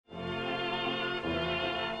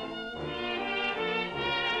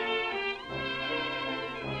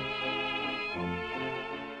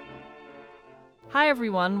Hi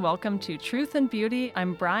everyone, welcome to Truth and Beauty.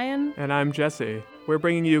 I'm Brian. And I'm Jesse. We're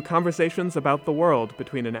bringing you conversations about the world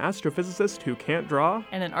between an astrophysicist who can't draw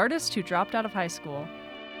And an artist who dropped out of high school.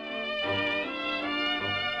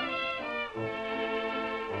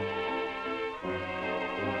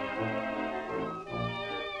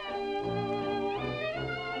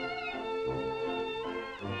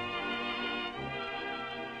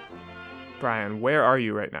 Brian, where are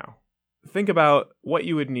you right now? Think about what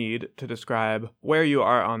you would need to describe where you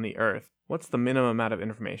are on the Earth. What's the minimum amount of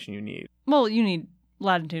information you need? Well, you need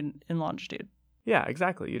latitude and longitude. Yeah,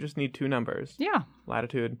 exactly. You just need two numbers. Yeah.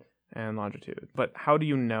 Latitude and longitude. But how do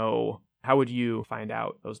you know, how would you find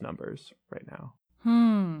out those numbers right now?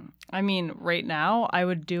 I mean, right now, I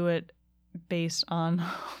would do it based on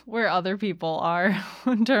where other people are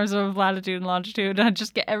in terms of latitude and longitude. I'd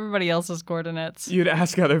just get everybody else's coordinates. You'd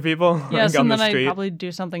ask other people Yes, on and the then street? I'd probably do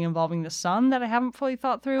something involving the sun that I haven't fully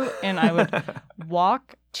thought through, and I would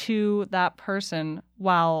walk to that person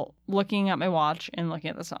while looking at my watch and looking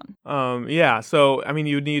at the sun. Yeah, so, I mean,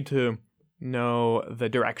 you'd need to know the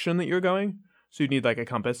direction that you're going. So you'd need, like, a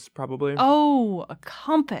compass, probably. Oh, a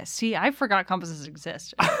compass. See, I forgot compasses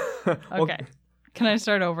exist. Well, Okay. Can I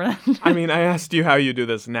start over then? I mean, I asked you how you do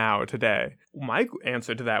this now, today. My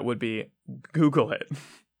answer to that would be Google it.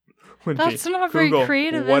 That's not very Google,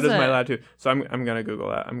 creative, what is is my it? latitude? So I'm going to Google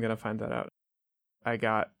that. I'm going to find that out. I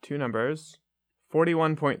got two numbers,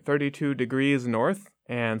 41.32 degrees north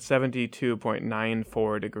and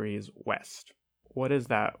 72.94 degrees west. What is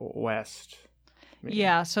that west mean?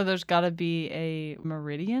 Yeah, so there's got to be a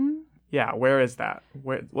meridian. Yeah, where is that?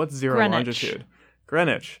 What's zero Greenwich. longitude?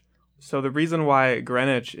 Greenwich. So the reason why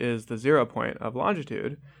Greenwich is the 0 point of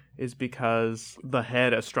longitude is because the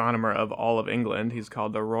head astronomer of all of England, he's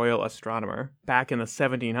called the Royal Astronomer, back in the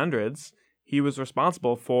 1700s, he was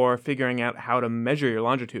responsible for figuring out how to measure your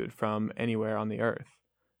longitude from anywhere on the Earth.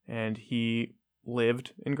 And he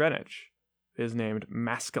lived in Greenwich. Is named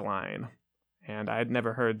Maskelyne. And I'd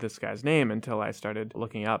never heard this guy's name until I started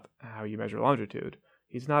looking up how you measure longitude.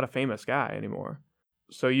 He's not a famous guy anymore.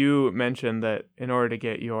 So you mentioned that in order to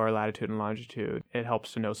get your latitude and longitude, it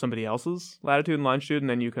helps to know somebody else's latitude and longitude, and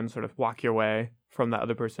then you can sort of walk your way from that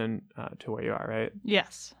other person to where you are, right?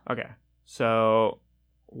 Yes. Okay. So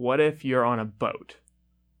what if you're on a boat?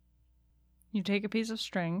 You take a piece of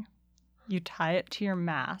string, you tie it to your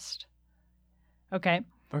mast. Okay.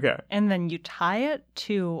 Okay. And then you tie it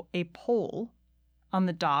to a pole on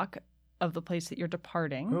the dock of the place that you're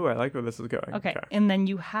departing. Oh, I like where this is going. Okay. And then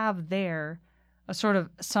you have there a sort of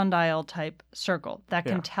sundial type circle that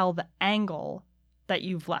can tell the angle that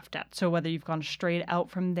you've left at. So whether you've gone straight out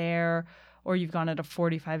from there or you've gone at a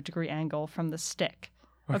 45-degree angle from the stick.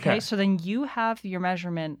 Okay. So then you have your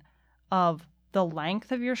measurement of the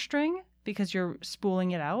length of your string because you're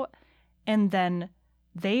spooling it out. And then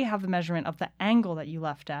they have the measurement of the angle that you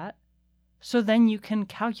left at. So then you can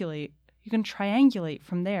calculate, you can triangulate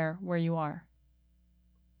from there where you are.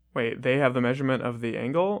 Wait, they have the measurement of the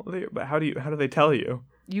angle? But how do they tell you?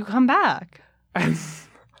 You come back. And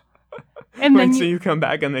And then so you come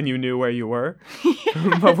back and then you knew where you were?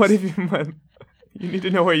 But what if you need to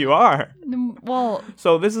know where you are? Well,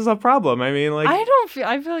 So this is a problem. I mean, like, I feel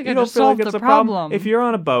like I you don't just feel like solved it's the a problem. problem. If you're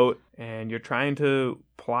on a boat and you're trying to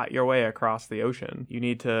plot your way across the ocean, you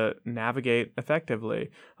need to navigate effectively.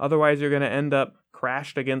 Otherwise, you're going to end up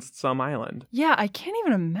crashed against some island. Yeah, I can't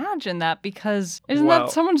even imagine that because isn't Well-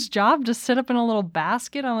 that someone's job to sit up in a little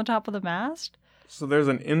basket on the top of the mast? So there's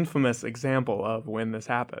an infamous example of when this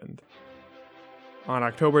happened. On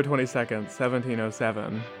October 22nd,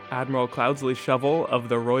 1707, Admiral Cloudesley Shovel of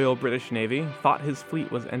the Royal British Navy thought his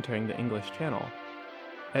fleet was entering the English Channel.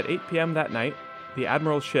 At 8 p.m. that night, the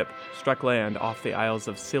Admiral's ship struck land off the Isles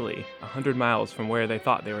of Scilly, 100 miles from where they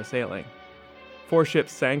thought they were sailing. 4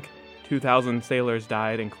 ships sank, 2,000 sailors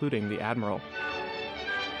died, including the Admiral.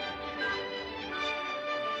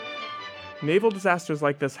 Naval disasters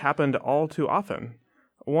like this happened all too often.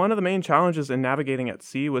 One of the main challenges in navigating at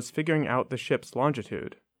sea was figuring out the ship's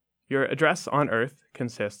longitude. Your address on Earth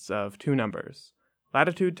consists of 2 numbers.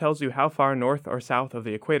 Latitude tells you how far north or south of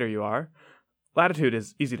the equator you are. Latitude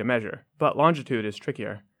is easy to measure, but longitude is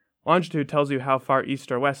trickier. Longitude tells you how far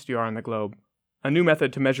east or west you are on the globe. A new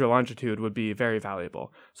method to measure longitude would be very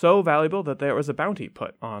valuable, so valuable that there was a bounty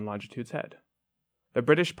put on longitude's head. The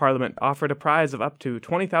British Parliament offered a prize of up to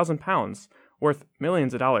 £20,000, worth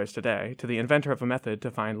millions of dollars today, to the inventor of a method to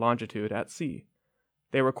find longitude at sea.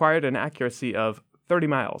 They required an accuracy of 30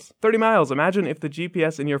 miles. 30 miles! Imagine if the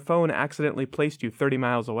GPS in your phone accidentally placed you 30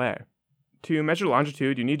 miles away. To measure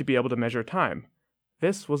longitude, you need to be able to measure time.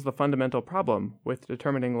 This was the fundamental problem with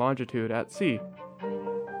determining longitude at sea.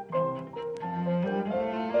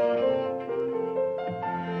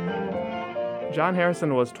 John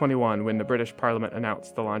Harrison was 21 when the British Parliament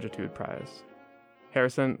announced the Longitude Prize.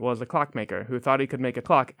 Harrison was a clockmaker who thought he could make a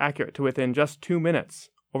clock accurate to within just 2 minutes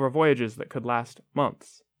over voyages that could last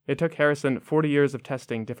months. It took Harrison 40 years of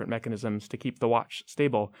testing different mechanisms to keep the watch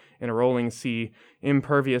stable in a rolling sea,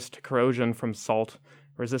 impervious to corrosion from salt,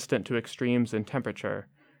 resistant to extremes in temperature.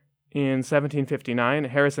 In 1759,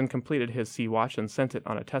 Harrison completed his sea watch and sent it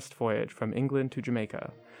on a test voyage from England to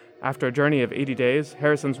Jamaica. After a journey of 80 days,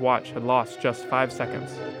 Harrison's watch had lost just 5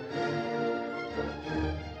 seconds.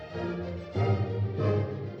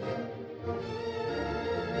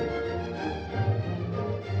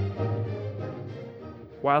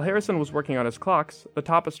 While Harrison was working on his clocks, the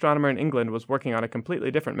top astronomer in England was working on a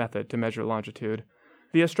completely different method to measure longitude.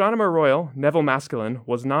 The Astronomer Royal, Neville Maskelyne,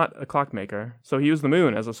 was not a clockmaker, so he used the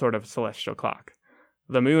moon as a sort of celestial clock.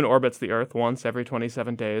 The moon orbits the Earth once every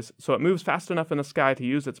 27 days, so it moves fast enough in the sky to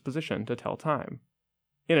use its position to tell time.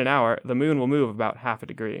 In an hour, the moon will move about half a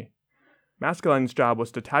degree. Maskelyne's job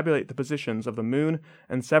was to tabulate the positions of the moon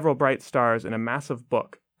and several bright stars in a massive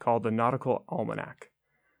book called the Nautical Almanac.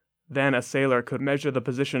 Then a sailor could measure the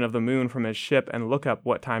position of the moon from his ship and look up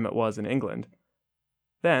what time it was in England.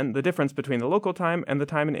 Then, the difference between the local time and the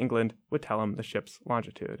time in England would tell him the ship's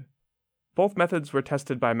longitude. Both methods were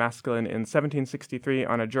tested by Maskelyne in 1763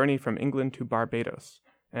 on a journey from England to Barbados,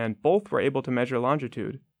 and both were able to measure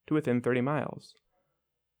longitude to within 30 miles.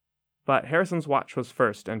 But Harrison's watch was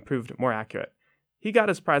first and proved more accurate. He got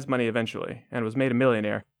his prize money eventually, and was made a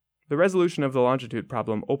millionaire. The resolution of the longitude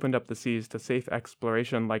problem opened up the seas to safe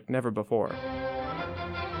exploration like never before.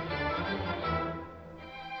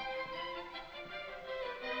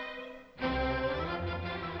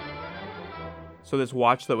 So this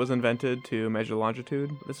watch that was invented to measure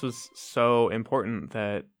longitude, this was so important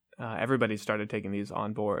that everybody started taking these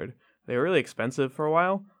on board. They were really expensive for a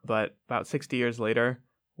while, but about 60 years later,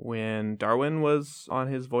 when Darwin was on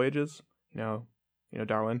his voyages, you know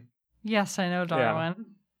Darwin? Yes, I know Darwin.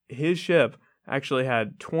 Yeah. His ship actually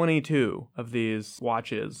had 22 of these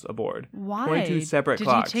watches aboard. Why? 22 separate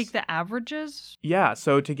clocks. Did you take the averages? Yeah,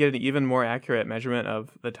 so to get an even more accurate measurement of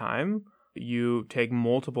the time, you take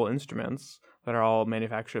multiple instruments that are all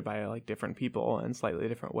manufactured by like different people in slightly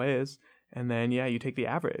different ways. And then, you take the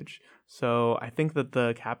average. So I think that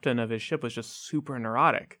the captain of his ship was just super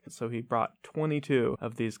neurotic. So he brought 22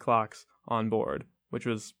 of these clocks on board, which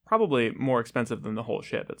was probably more expensive than the whole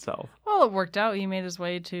ship itself. Well, it worked out. He made his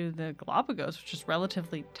way to the Galapagos, which is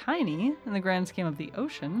relatively tiny in the grand scheme of the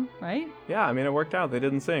ocean, right? Yeah, I mean, it worked out. They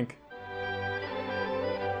didn't sink.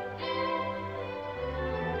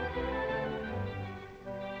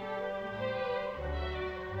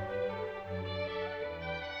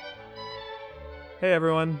 Hey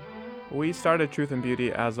everyone! We started Truth and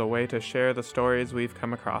Beauty as a way to share the stories we've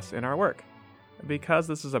come across in our work. Because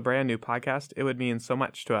this is a brand new podcast, it would mean so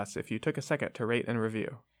much to us if you took a second to rate and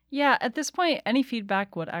review. Yeah, at this point, any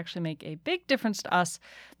feedback would actually make a big difference to us.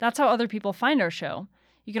 That's how other people find our show.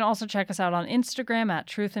 You can also check us out on Instagram at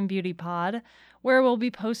Truth and Beauty Pod, where we'll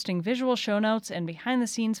be posting visual show notes and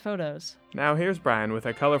behind-the-scenes photos. Now here's Brian with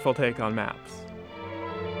a colorful take on maps.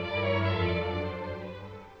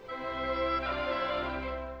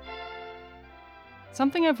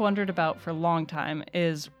 Something I've wondered about for a long time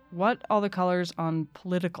is what all the colors on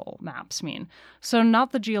political maps mean. So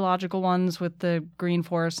not the geological ones with the green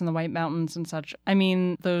forests and the white mountains and such. I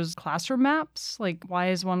mean those classroom maps, like why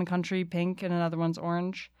is one country pink and another one's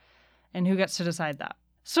orange? And who gets to decide that?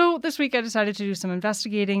 So this week I decided to do some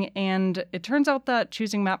investigating, and it turns out that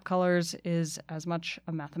choosing map colors is as much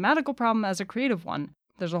a mathematical problem as a creative one.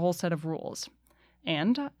 There's a whole set of rules.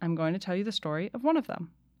 And I'm going to tell you the story of one of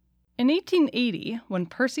them. In 1880, when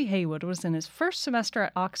Percy Haywood was in his first semester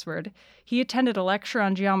at Oxford, he attended a lecture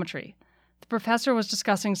on geometry. The professor was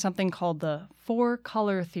discussing something called the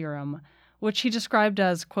four-color theorem, which he described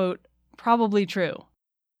as, quote, probably true.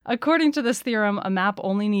 According to this theorem, a map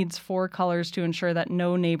only needs 4 colors to ensure that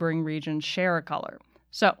no neighboring regions share a color.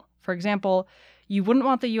 So, for example, you wouldn't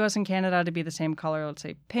want the US and Canada to be the same color, let's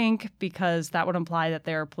say pink, because that would imply that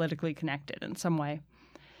they're politically connected in some way.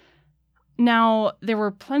 Now, there were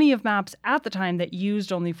plenty of maps at the time that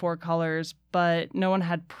used only 4 colors, but no one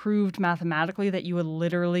had proved mathematically that you would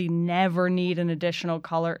literally never need an additional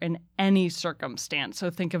color in any circumstance. So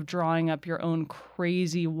think of drawing up your own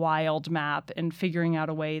crazy wild map and figuring out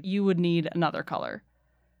a way you would need another color.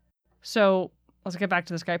 So let's get back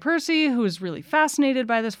to this guy Percy, who was really fascinated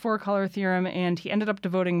by this 4-color theorem, and he ended up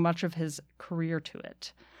devoting much of his career to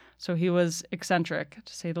it. So he was eccentric,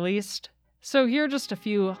 to say the least. So here are just a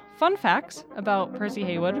few fun facts about Percy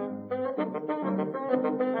Haywood.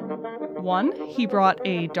 One, he brought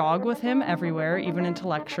a dog with him everywhere, even into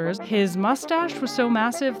lectures. His mustache was so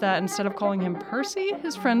massive that instead of calling him Percy,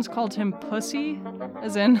 his friends called him Pussy,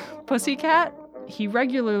 as in pussycat. He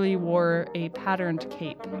regularly wore a patterned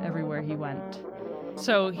cape everywhere he went.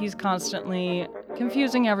 So he's constantly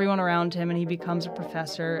confusing everyone around him, and he becomes a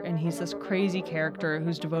professor, and he's this crazy character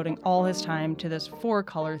who's devoting all his time to this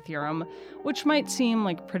four-color theorem, which might seem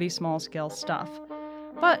like pretty small-scale stuff.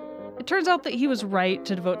 But it turns out that he was right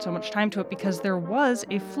to devote so much time to it because there was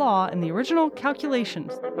a flaw in the original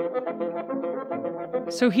calculations.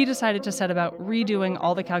 So he decided to set about redoing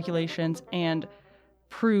all the calculations and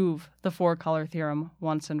prove the four-color theorem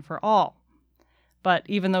once and for all. But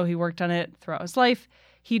even though he worked on it throughout his life,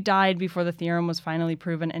 he died before the theorem was finally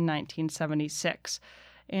proven in 1976.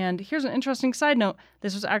 And here's an interesting side note.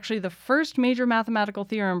 This was actually the first major mathematical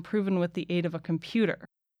theorem proven with the aid of a computer.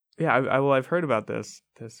 Yeah, I've heard about this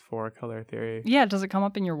four-color theory. Yeah, does it come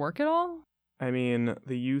up in your work at all? I mean,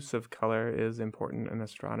 the use of color is important in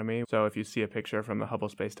astronomy. So if you see a picture from the Hubble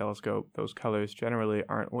Space Telescope, those colors generally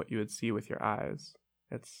aren't what you would see with your eyes.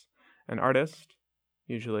 It's an artist,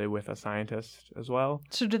 usually with a scientist as well.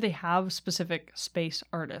 So do they have specific space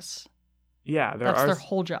artists? Yeah, That's their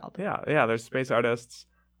whole job. Yeah, there's space artists.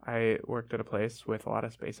 I worked at a place with a lot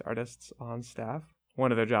of space artists on staff.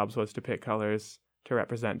 One of their jobs was to pick colors to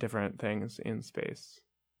represent different things in space.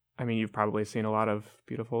 I mean, you've probably seen a lot of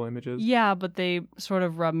beautiful images. Yeah, but they sort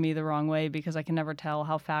of rub me the wrong way because I can never tell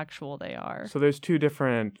how factual they are. So there's two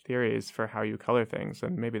different theories for how you color things,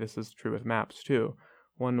 and maybe this is true with maps too.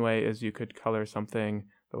 One way is you could color something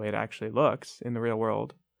the way it actually looks in the real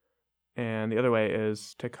world. And the other way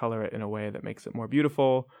is to color it in a way that makes it more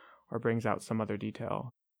beautiful or brings out some other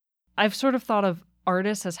detail. I've sort of thought of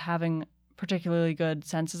artists as having particularly good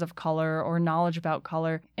senses of color or knowledge about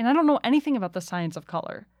color, and I don't know anything about the science of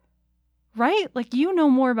color. Right? Like, you know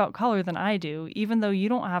more about color than I do, even though you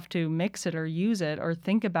don't have to mix it or use it or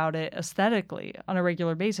think about it aesthetically on a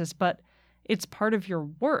regular basis, but it's part of your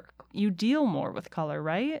work. You deal more with color,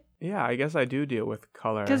 right? Yeah, I guess I do deal with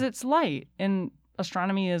color. Because it's light, and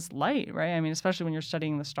astronomy is light, right? I mean, especially when you're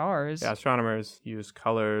studying the stars. Yeah, astronomers use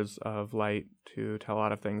colors of light to tell a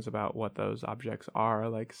lot of things about what those objects are,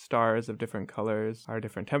 like stars of different colors are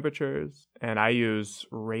different temperatures. And I use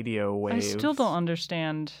radio waves. I still don't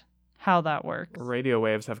understand how that works. Radio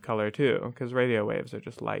waves have color too, because radio waves are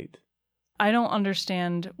just light. I don't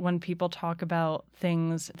understand when people talk about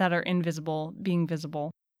things that are invisible being visible.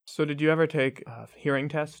 So did you ever take a hearing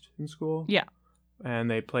test in school? Yeah. And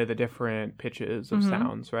they play the different pitches of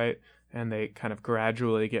sounds, right? And they kind of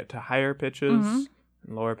gradually get to higher pitches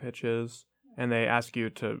and lower pitches. And they ask you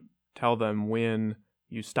to tell them when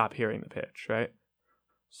you stop hearing the pitch, right?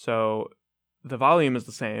 So the volume is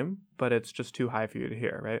the same, but it's just too high for you to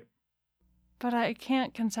hear, right? But I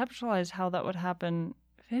can't conceptualize how that would happen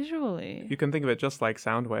visually. You can think of it just like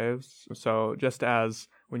sound waves. So just as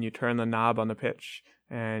when you turn the knob on the pitch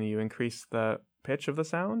and you increase the pitch of the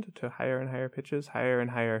sound to higher and higher pitches, higher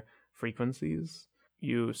and higher frequencies,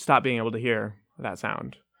 you stop being able to hear that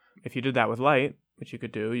sound. If you did that with light, which you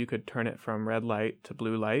could do, you could turn it from red light to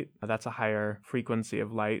blue light. That's a higher frequency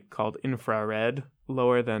of light called infrared,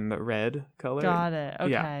 lower than the red color. Got it.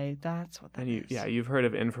 Okay, yeah. That's what that is. Yeah, you've heard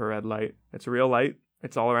of infrared light. It's real light.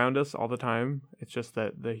 It's all around us all the time. It's just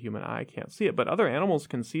that the human eye can't see it. But other animals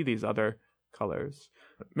can see these other colors.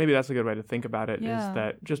 Maybe that's a good way to think about it, is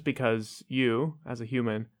that just because you, as a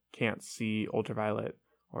human, can't see ultraviolet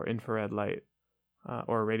or infrared light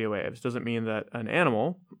or radio waves doesn't mean that an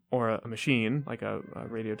animal or a machine, like a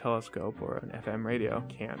radio telescope or an FM radio,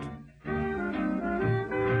 can't.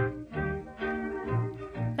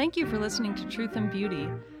 Thank you for listening to Truth and Beauty.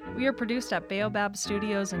 We are produced at Baobab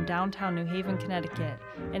Studios in downtown New Haven, Connecticut,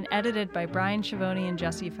 and edited by Brian Schiavone and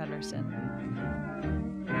Jesse Feddersen.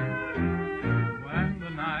 When the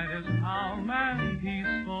night is calm and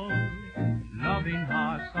peaceful, loving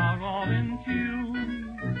hearts are all in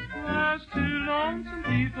tune. There's two lonesome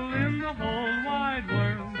people in the whole wide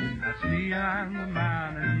world, that's me and the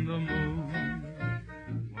man in the moon.